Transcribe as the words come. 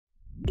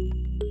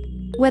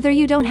Whether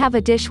you don't have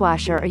a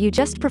dishwasher or you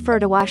just prefer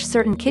to wash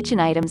certain kitchen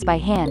items by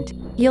hand,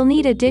 you'll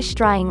need a dish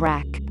drying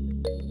rack.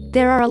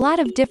 There are a lot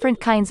of different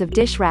kinds of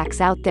dish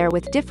racks out there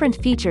with different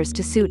features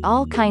to suit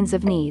all kinds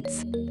of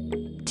needs.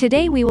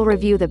 Today we will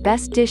review the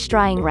best dish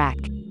drying rack.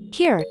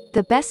 Here,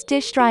 the best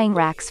dish drying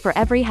racks for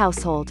every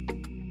household.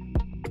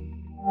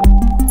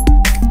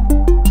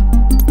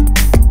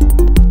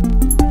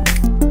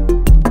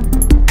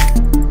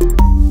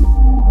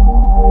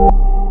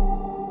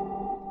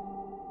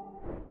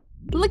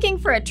 Looking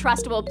for a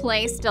trustable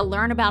place to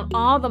learn about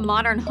all the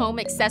modern home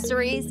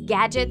accessories,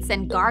 gadgets,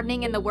 and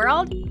gardening in the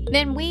world?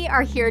 Then we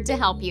are here to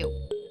help you.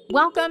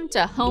 Welcome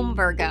to Home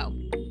Virgo.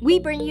 We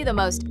bring you the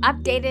most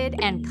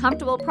updated and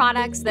comfortable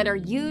products that are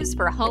used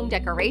for home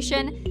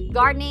decoration,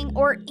 gardening,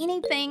 or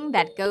anything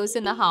that goes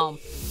in the home.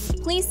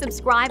 Please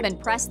subscribe and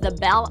press the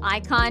bell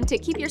icon to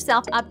keep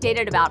yourself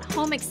updated about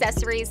home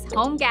accessories,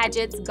 home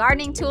gadgets,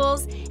 gardening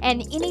tools,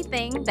 and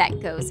anything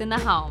that goes in the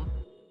home.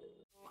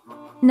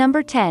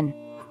 Number 10.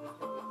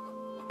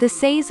 The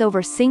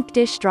SAYZH Sink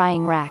Dish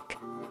Drying Rack.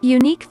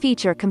 Unique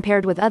feature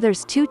compared with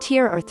others: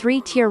 2-tier or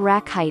 3-tier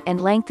rack height and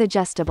length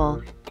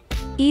adjustable.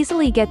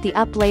 Easily get the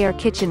up layer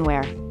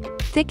kitchenware.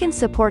 Thick and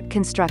support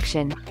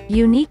construction,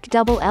 unique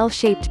double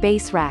L-shaped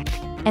base rack,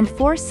 and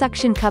 4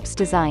 suction cups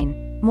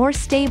design, more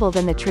stable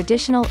than the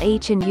traditional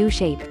H and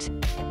U-shaped.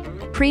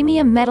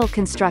 Premium metal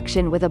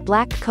construction with a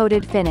black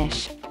coated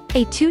finish.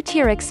 A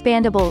 2-tier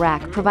expandable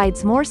rack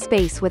provides more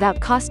space without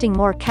costing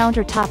more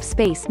countertop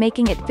space,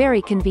 making it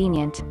very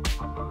convenient.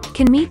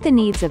 Can meet the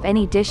needs of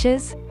any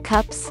dishes,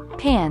 cups,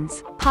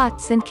 pans,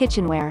 pots and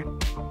kitchenware.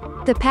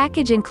 The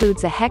package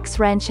includes a hex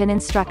wrench and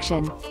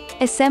instruction.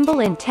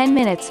 Assemble in 10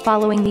 minutes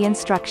following the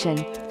instruction.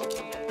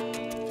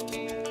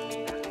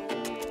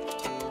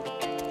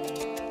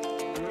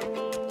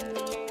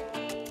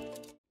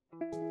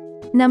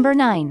 Number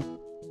 9.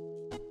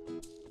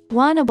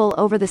 Wanable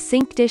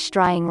Over-the-Sink Dish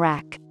Drying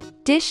Rack.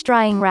 Dish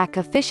drying rack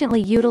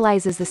efficiently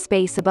utilizes the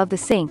space above the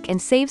sink and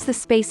saves the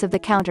space of the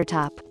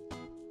countertop.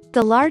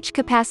 The large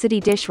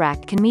capacity dish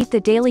rack can meet the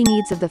daily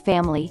needs of the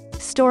family,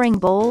 storing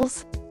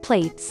bowls,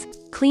 plates,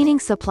 cleaning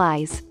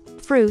supplies,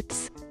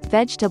 fruits,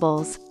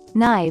 vegetables,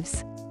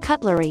 knives,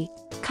 cutlery,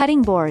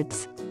 cutting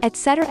boards,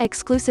 etc.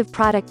 Exclusive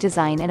product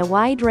design and a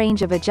wide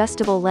range of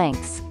adjustable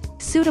lengths,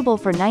 suitable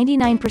for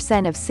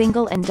 99% of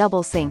single and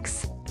double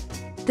sinks.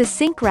 The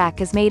sink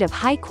rack is made of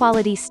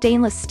high-quality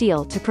stainless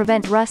steel to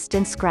prevent rust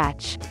and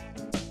scratch.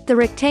 The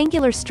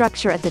rectangular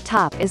structure at the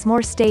top is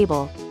more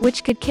stable,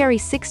 which could carry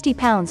 60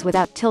 pounds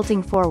without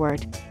tilting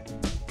forward.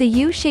 The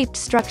U-shaped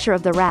structure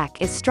of the rack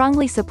is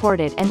strongly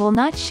supported and will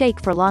not shake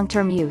for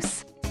long-term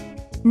use.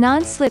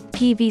 Non-slip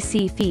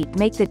PVC feet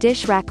make the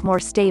dish rack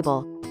more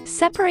stable,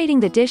 separating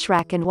the dish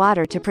rack and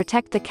water to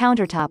protect the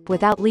countertop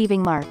without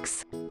leaving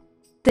marks.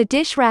 The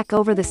dish rack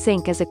over the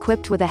sink is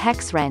equipped with a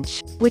hex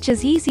wrench, which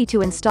is easy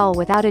to install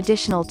without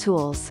additional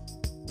tools.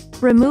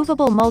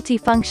 Removable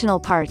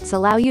multifunctional parts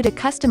allow you to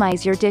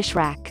customize your dish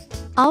rack.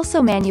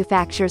 Also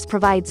manufacturers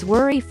provides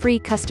worry-free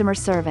customer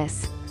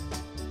service.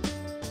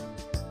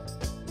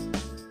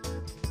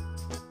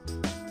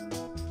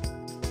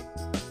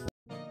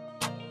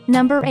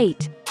 Number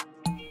 8.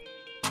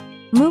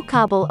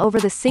 MOUKABAL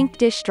Over-the-Sink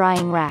Dish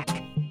Drying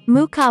Rack.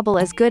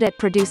 MOUKABAL is good at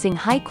producing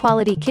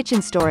high-quality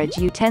kitchen storage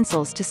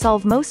utensils to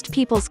solve most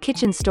people's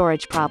kitchen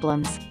storage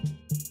problems.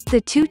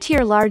 The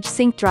 2-tier large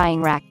sink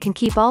drying rack can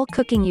keep all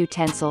cooking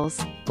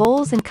utensils,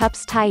 bowls and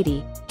cups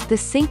tidy. The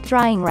sink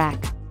drying rack,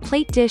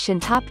 plate dish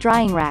and top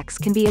drying racks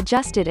can be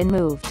adjusted and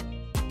moved.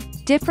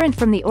 Different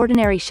from the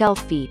ordinary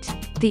shelf feet,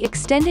 the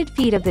extended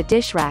feet of the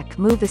dish rack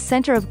move the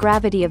center of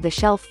gravity of the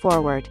shelf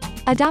forward,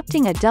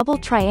 adopting a double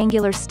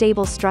triangular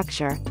stable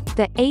structure.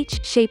 The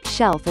H-shaped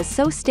shelf is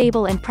so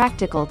stable and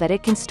practical that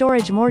it can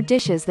storage more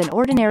dishes than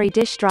ordinary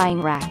dish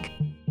drying rack.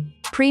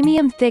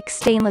 Premium thick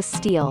stainless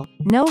steel,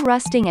 no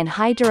rusting and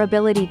high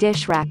durability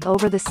dish rack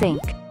over the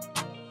sink.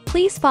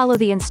 Please follow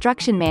the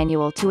instruction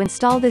manual to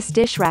install this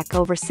dish rack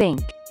over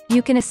sink.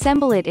 You can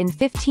assemble it in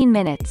 15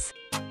 minutes.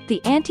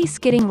 The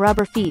anti-skidding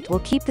rubber feet will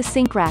keep the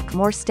sink rack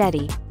more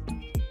steady.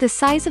 The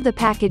size of the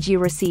package you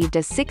received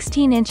is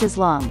 16 inches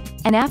long,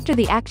 and after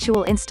the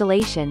actual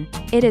installation,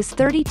 it is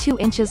 32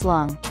 inches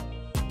long.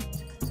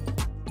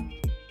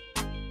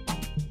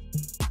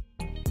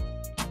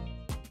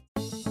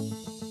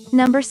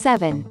 Number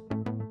 7.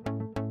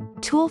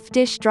 Toolf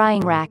Dish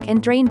Drying Rack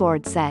and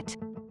Drainboard Set.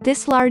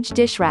 This large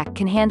dish rack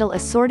can handle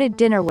assorted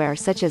dinnerware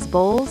such as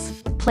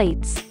bowls,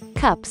 plates,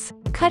 cups,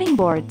 cutting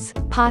boards,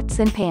 pots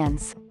and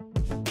pans.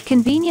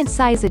 Convenient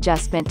size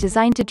adjustment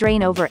designed to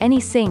drain over any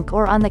sink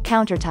or on the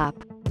countertop.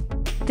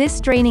 This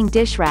draining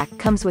dish rack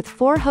comes with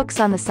 4 hooks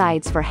on the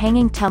sides for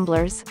hanging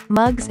tumblers,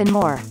 mugs and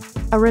more.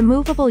 A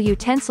removable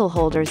utensil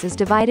holders is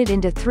divided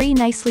into 3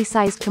 nicely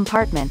sized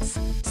compartments,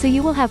 so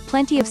you will have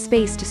plenty of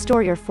space to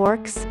store your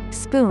forks,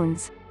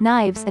 spoons,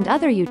 knives and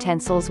other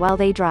utensils while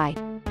they dry.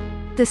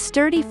 The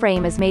sturdy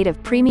frame is made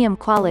of premium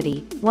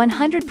quality,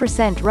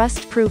 100%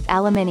 rust-proof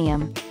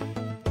aluminum.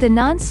 The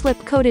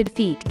non-slip coated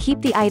feet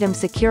keep the item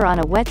secure on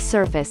a wet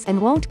surface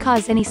and won't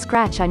cause any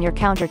scratch on your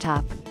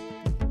countertop.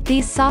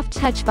 These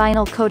soft-touch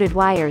vinyl-coated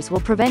wires will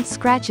prevent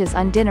scratches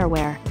on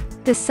dinnerware.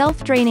 The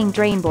self-draining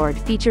drainboard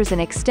features an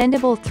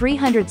extendable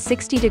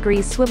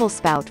 360-degree swivel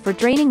spout for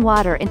draining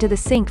water into the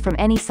sink from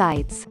any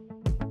sides.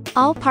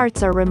 All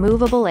parts are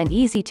removable and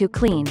easy to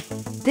clean.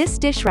 This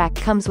dish rack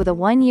comes with a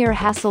 1-year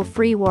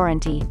hassle-free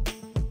warranty.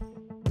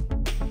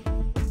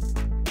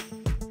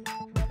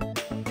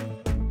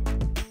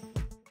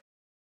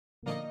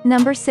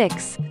 Number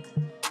 6.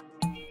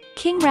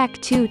 KINGRACK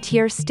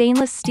 2-tier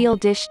stainless steel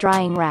dish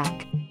drying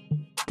rack.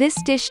 This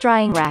dish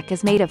drying rack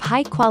is made of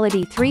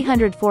high-quality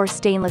 304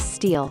 stainless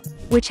steel,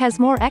 which has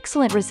more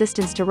excellent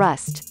resistance to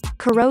rust,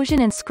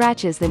 corrosion and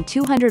scratches than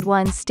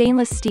 201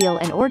 stainless steel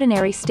and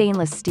ordinary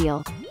stainless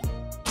steel.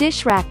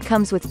 Dish rack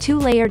comes with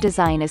 2-layer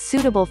design is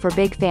suitable for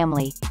big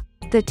family.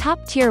 The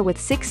top tier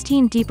with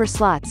 16 deeper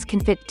slots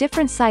can fit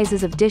different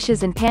sizes of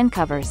dishes and pan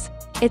covers.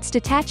 It's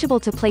detachable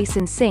to place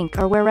in sink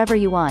or wherever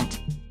you want.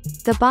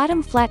 The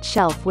bottom flat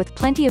shelf with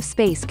plenty of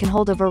space can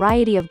hold a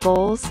variety of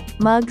bowls,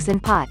 mugs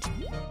and pot.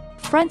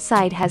 Front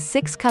side has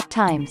 6 cup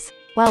times,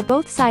 while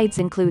both sides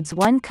includes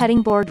 1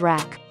 cutting board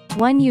rack,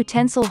 1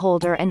 utensil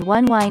holder and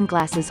 1 wine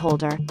glasses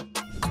holder.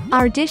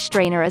 Our dish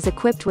drainer is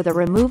equipped with a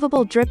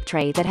removable drip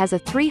tray that has a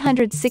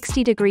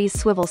 360 degrees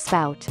swivel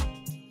spout.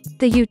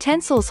 The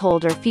utensils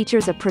holder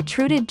features a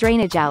protruded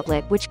drainage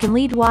outlet which can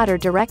lead water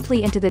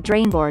directly into the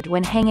drainboard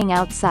when hanging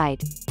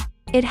outside.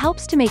 It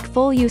helps to make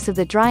full use of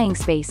the drying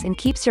space and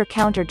keeps your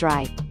counter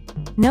dry.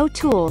 No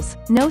tools,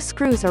 no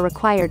screws are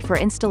required for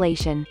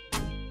installation.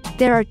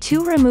 There are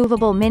 2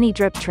 removable mini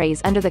drip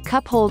trays under the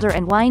cup holder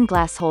and wine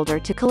glass holder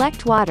to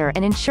collect water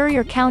and ensure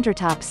your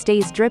countertop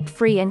stays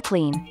drip-free and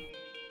clean.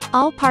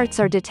 All parts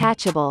are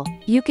detachable.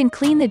 You can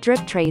clean the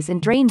drip trays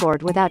and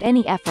drainboard without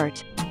any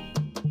effort.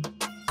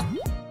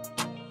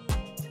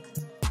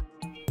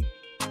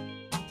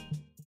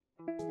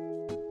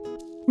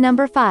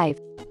 Number 5.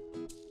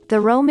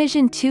 The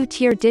romision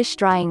 2-tier dish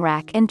drying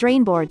rack and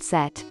drainboard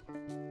set.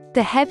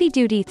 The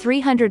heavy-duty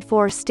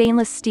 304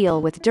 stainless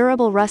steel with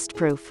durable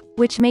rust-proof,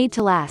 which made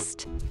to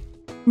last.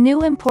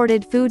 New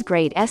imported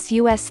food-grade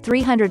SUS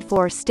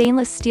 304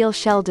 stainless steel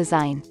shell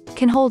design,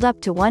 can hold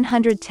up to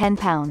 110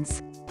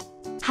 pounds.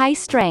 High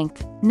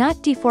strength,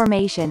 not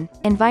deformation,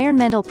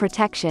 environmental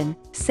protection,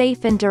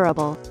 safe and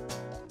durable.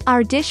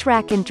 Our dish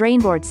rack and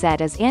drainboard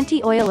set is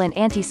anti-oil and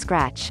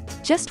anti-scratch,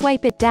 just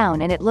wipe it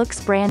down and it looks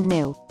brand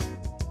new.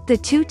 The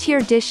 2-tier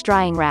dish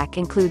drying rack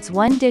includes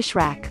 1 dish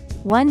rack,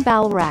 1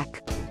 bowl rack,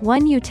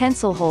 1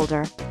 utensil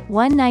holder,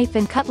 1 knife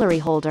and cutlery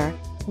holder,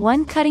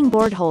 1 cutting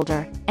board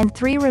holder, and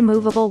 3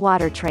 removable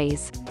water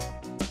trays.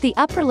 The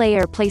upper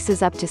layer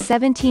places up to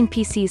 17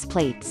 pieces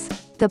plates.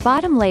 The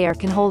bottom layer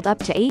can hold up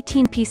to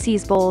 18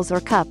 pieces bowls or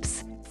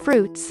cups,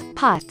 fruits,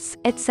 pots,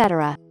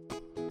 etc.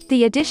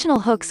 The additional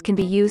hooks can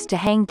be used to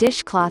hang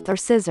dishcloth or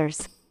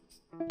scissors.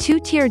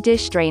 2-tier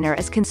dish drainer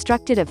is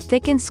constructed of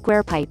thickened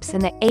square pipes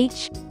and the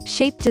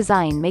H-shaped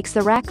design makes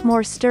the rack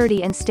more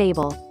sturdy and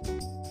stable.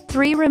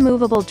 3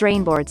 removable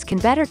drainboards can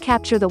better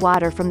capture the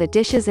water from the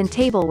dishes and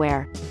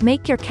tableware,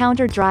 make your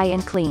counter dry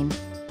and clean.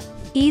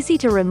 Easy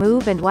to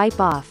remove and wipe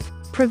off.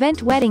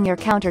 Prevent wetting your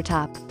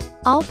countertop.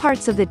 All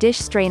parts of the dish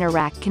strainer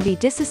rack can be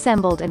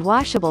disassembled and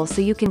washable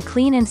so you can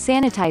clean and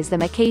sanitize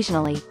them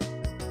occasionally.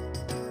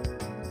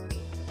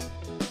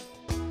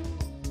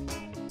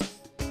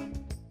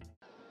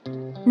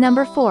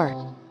 Number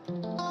 4.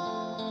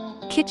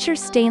 KITCHER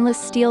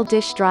stainless steel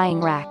dish drying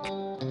rack.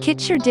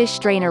 KITCHER dish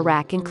drainer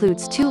rack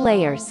includes 2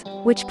 layers,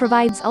 which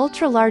provides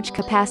ultra-large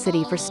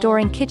capacity for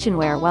storing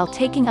kitchenware while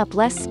taking up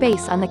less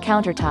space on the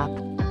countertop.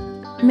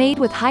 Made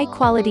with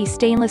high-quality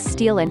stainless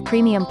steel and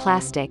premium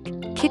plastic,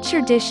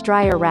 KITCHER dish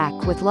dryer rack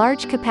with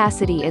large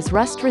capacity is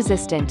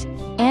rust-resistant,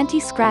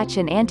 anti-scratch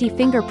and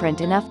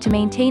anti-fingerprint enough to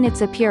maintain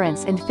its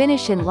appearance and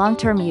finish in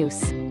long-term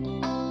use.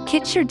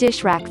 KITCHER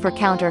dish rack for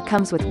counter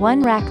comes with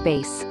 1 rack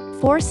base,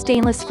 4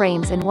 stainless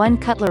frames and 1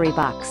 cutlery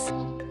box.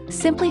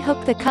 Simply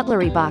hook the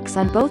cutlery box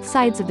on both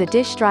sides of the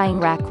dish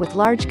drying rack with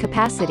large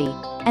capacity,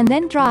 and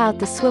then draw out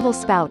the swivel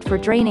spout for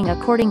draining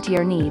according to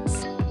your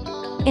needs.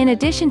 In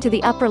addition to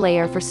the upper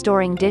layer for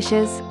storing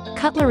dishes,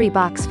 cutlery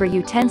box for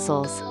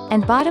utensils,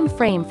 and bottom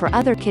frame for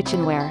other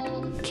kitchenware,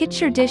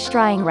 KITCHER dish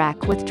drying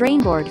rack with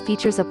drainboard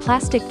features a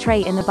plastic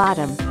tray in the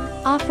bottom,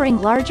 offering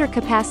larger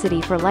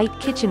capacity for light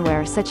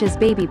kitchenware such as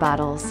baby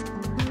bottles.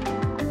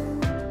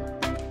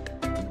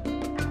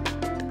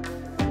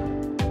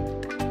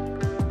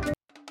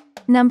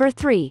 Number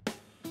 3.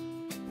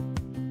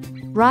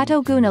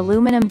 Rotogun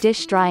aluminum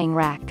dish drying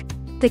rack.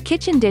 The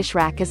kitchen dish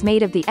rack is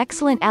made of the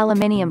excellent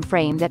aluminium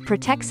frame that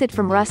protects it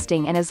from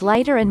rusting and is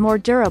lighter and more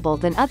durable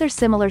than other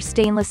similar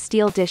stainless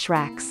steel dish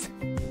racks.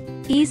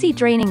 Easy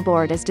draining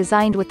board is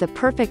designed with the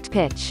perfect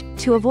pitch,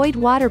 to avoid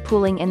water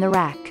pooling in the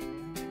rack.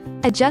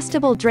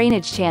 Adjustable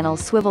drainage channel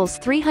swivels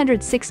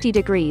 360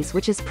 degrees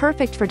which is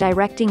perfect for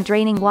directing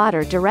draining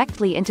water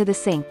directly into the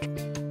sink.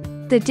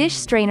 The dish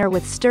strainer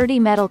with sturdy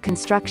metal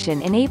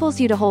construction enables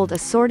you to hold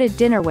assorted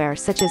dinnerware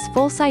such as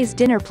full-size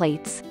dinner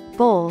plates,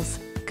 bowls,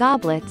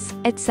 goblets,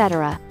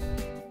 etc.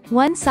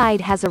 One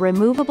side has a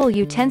removable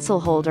utensil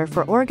holder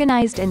for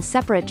organized and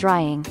separate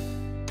drying.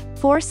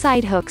 4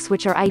 side hooks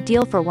which are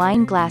ideal for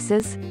wine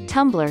glasses,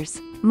 tumblers,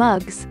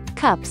 mugs,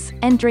 cups,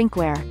 and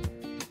drinkware.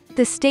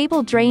 The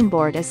stable drain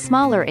board is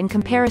smaller in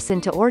comparison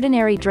to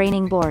ordinary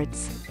draining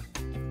boards.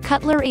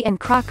 Cutlery and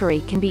crockery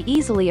can be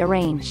easily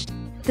arranged.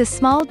 The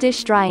small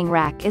dish drying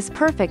rack is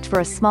perfect for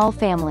a small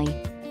family.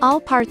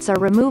 All parts are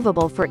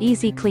removable for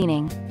easy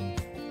cleaning.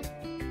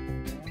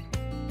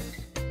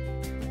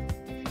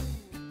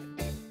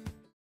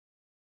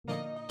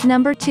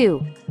 Number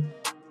 2.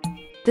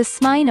 The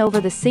SAYZH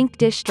over the sink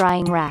dish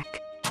drying rack.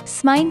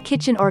 SAYZH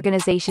kitchen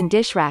organization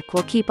dish rack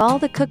will keep all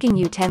the cooking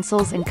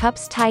utensils and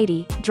cups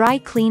tidy, dry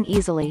clean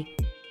easily.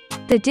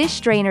 The dish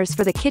drainers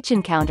for the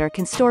kitchen counter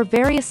can store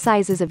various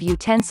sizes of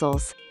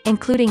utensils,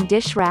 including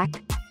dish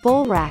rack,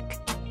 bowl rack,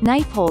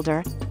 knife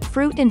holder,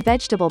 fruit and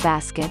vegetable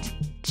basket,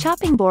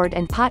 chopping board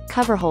and pot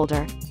cover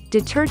holder,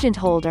 detergent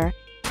holder,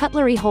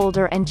 cutlery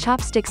holder and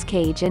chopsticks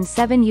cage and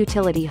 7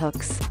 utility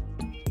hooks.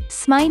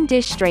 SAYZH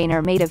dish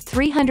drainer made of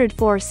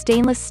 304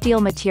 stainless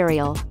steel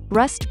material,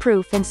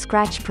 rust-proof and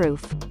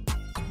scratch-proof.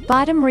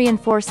 Bottom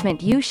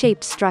reinforcement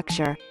U-shaped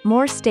structure,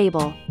 more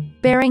stable.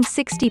 Bearing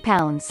 60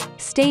 pounds,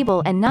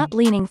 stable and not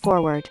leaning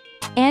forward.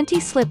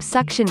 Anti-slip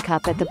suction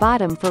cup at the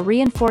bottom for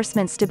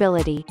reinforcement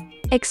stability.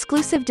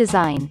 Exclusive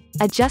design,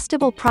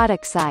 adjustable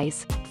product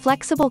size,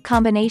 flexible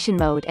combination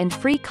mode and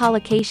free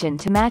collocation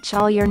to match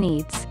all your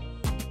needs.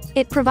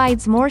 It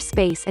provides more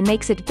space and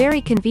makes it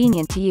very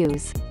convenient to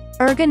use.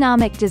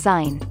 Ergonomic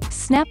design,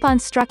 snap-on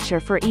structure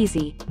for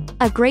easy.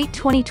 A great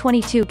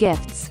 2022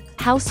 gifts,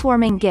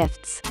 housewarming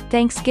gifts,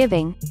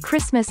 Thanksgiving,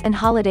 Christmas and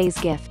holidays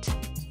gift.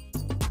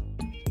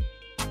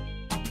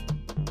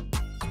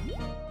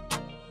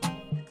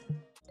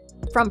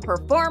 From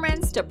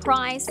performance to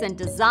price and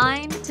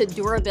design to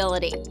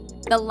durability,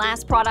 the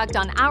last product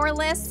on our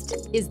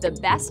list is the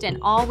best in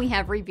all we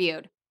have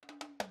reviewed.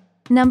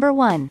 Number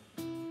 1.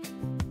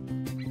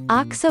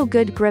 OXO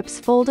Good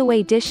Grips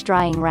Fold-Away Dish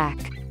Drying Rack.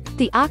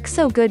 The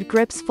OXO Good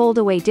Grips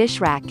Fold-Away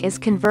Dish Rack is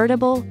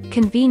convertible,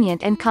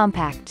 convenient and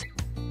compact.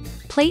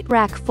 Plate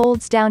rack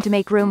folds down to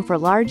make room for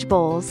large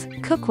bowls,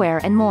 cookware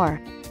and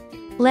more.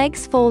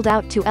 Legs fold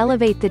out to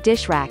elevate the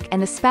dish rack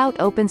and the spout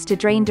opens to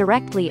drain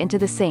directly into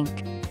the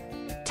sink.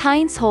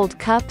 Tines hold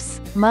cups,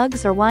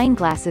 mugs or wine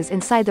glasses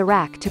inside the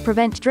rack to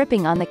prevent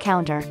dripping on the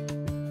counter.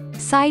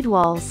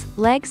 Sidewalls,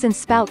 legs and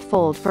spout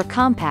fold for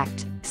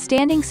compact,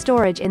 standing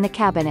storage in the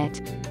cabinet.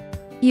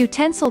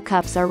 Utensil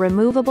cups are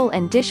removable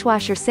and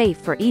dishwasher safe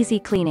for easy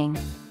cleaning.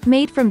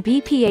 Made from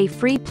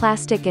BPA-free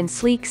plastic and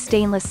sleek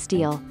stainless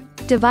steel.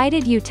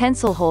 Divided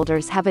utensil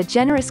holders have a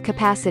generous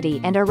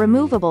capacity and are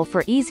removable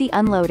for easy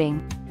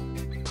unloading.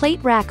 Plate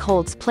rack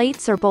holds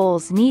plates or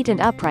bowls neat and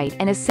upright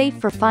and is safe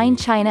for fine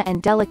china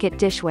and delicate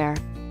dishware.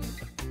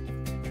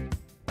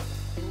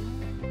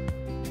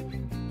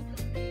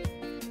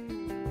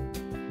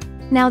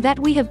 Now that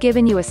we have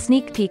given you a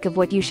sneak peek of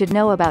what you should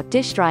know about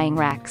dish drying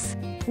racks,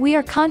 we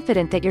are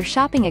confident that your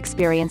shopping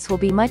experience will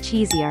be much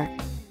easier.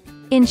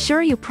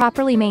 Ensure you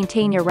properly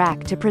maintain your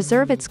rack to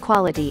preserve its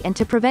quality and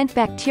to prevent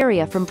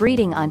bacteria from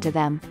breeding onto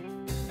them.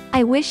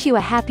 I wish you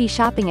a happy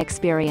shopping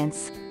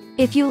experience.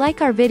 If you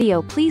like our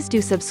video, please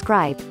do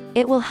subscribe.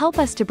 It will help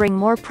us to bring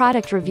more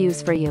product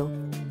reviews for you.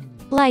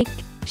 Like,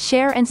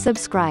 share and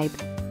subscribe.